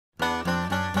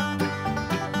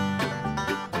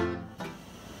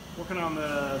on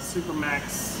the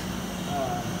SuperMaxx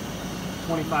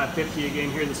 2550 again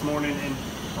here this morning, and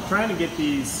trying to get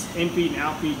these in-feed and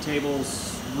out-feed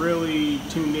tables really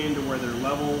tuned in to where they're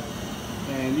level.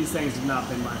 And these things have not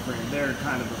been my friend. They're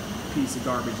kind of a piece of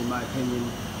garbage in my opinion.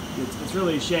 It's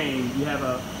really a shame. You have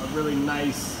a really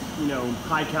nice,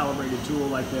 high calibrated tool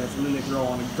like this, and then they throw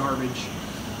on a garbage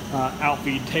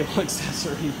out-feed table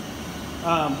accessory.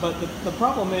 But the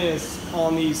problem is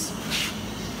on these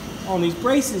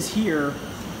braces here,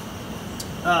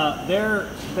 they're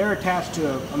attached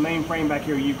to a main frame back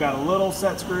here. You've got a little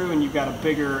set screw and you've got a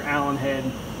bigger Allen head,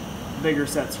 bigger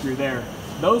set screw there.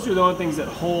 Those are the only things that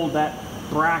hold that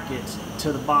bracket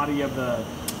to the body of the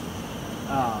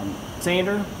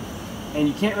sander, and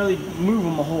you can't really move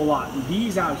them a whole lot. And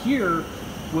these out here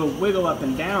will wiggle up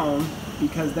and down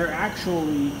because they're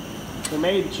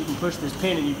made that you can push this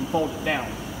pin and you can fold it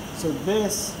down. So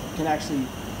this can actually, if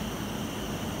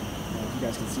you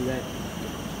guys can see that,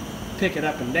 pick it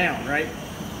up and down, right?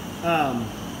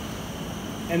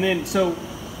 And then so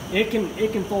it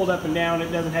can fold up and down.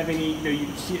 It doesn't have any, you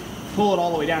can see it, pull it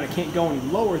all the way down. It can't go any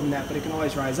lower than that, but it can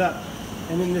always rise up.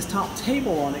 And then this top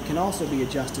table on it can also be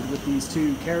adjusted with these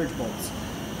two carriage bolts.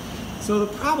 So the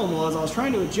problem was I was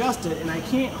trying to adjust it and I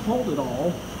can't hold it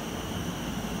all,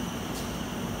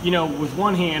 with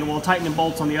one hand while tightening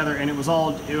bolts on the other, and it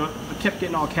kept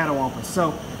getting all catawampus.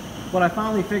 So what I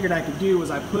finally figured I could do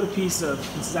was I put a piece of,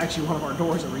 this is actually one of our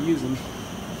doors that we're using,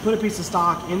 put a piece of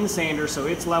stock in the sander so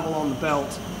it's level on the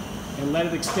belt, and let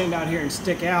it extend out here and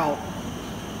stick out,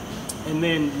 and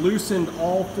then loosened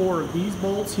all four of these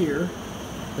bolts here,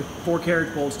 the 4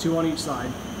 carriage bolts, 2 on each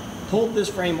side, pulled this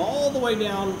frame all the way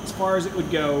down as far as it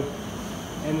would go,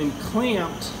 and then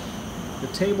clamped the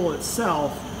table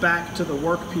itself back to the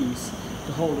workpiece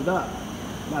to hold it up.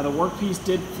 Now the workpiece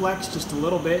did flex just a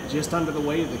little bit, just under the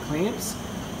weight of the clamps,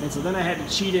 and so then I had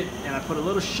to cheat it, and I put a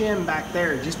little shim back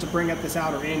there just to bring up this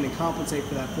outer end and compensate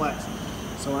for that flex.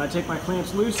 So when I take my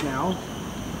clamps loose now,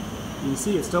 you can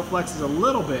see it still flexes a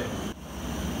little bit.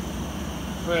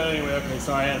 Well, anyway, okay,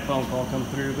 so I had a phone call come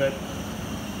through, but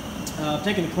I'm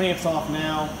taking the clamps off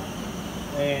now,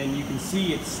 and you can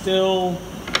see it still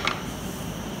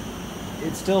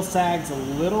sags a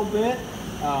little bit.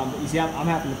 But you see, I'm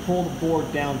having to pull the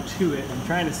board down to it. I'm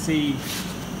trying to see.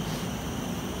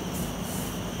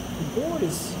 The board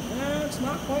is, it's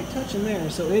not quite touching there.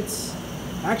 So it's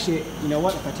actually, you know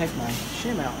what? If I take my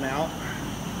shim out now,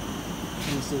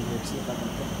 let me see here, see if I can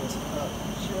pick this up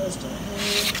just a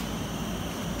hair.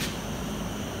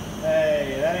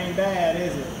 Hey, that ain't bad,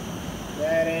 is it?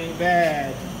 That ain't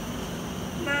bad.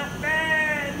 Not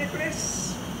bad,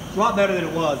 Nicholas. It's a lot better than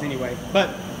it was anyway, but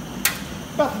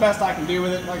about the best I can do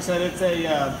with it. Like I said, it's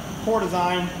a poor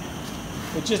design.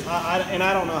 It's just, and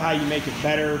I don't know how you make it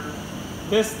better.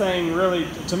 This thing really,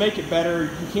 to make it better,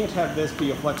 you can't have this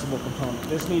be a flexible component.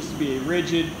 This needs to be a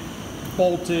rigid,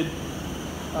 bolted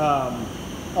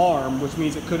arm, which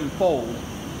means it couldn't fold.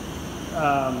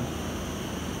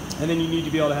 And then you need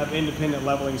to be able to have independent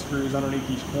leveling screws underneath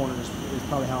each corner is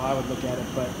probably how I would look at it.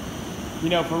 But,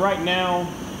 for right now,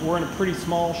 we're in a pretty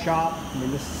small shop. I mean,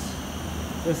 this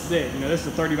is it. This is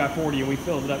a 30 by 40 and we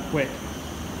filled it up quick.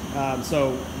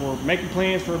 So we're making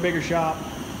plans for a bigger shop.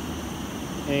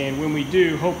 And when we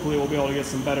do, hopefully we'll be able to get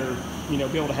some better, be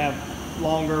able to have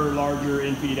longer, larger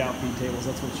in-feed, out-feed tables.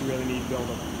 That's what you really need to be able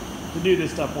to do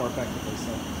this stuff more effectively.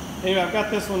 So anyway, I've got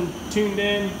this one tuned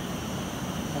in.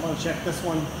 I'm going to check this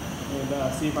one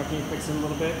and see if I can't fix it a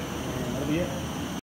little bit, and that'll be it.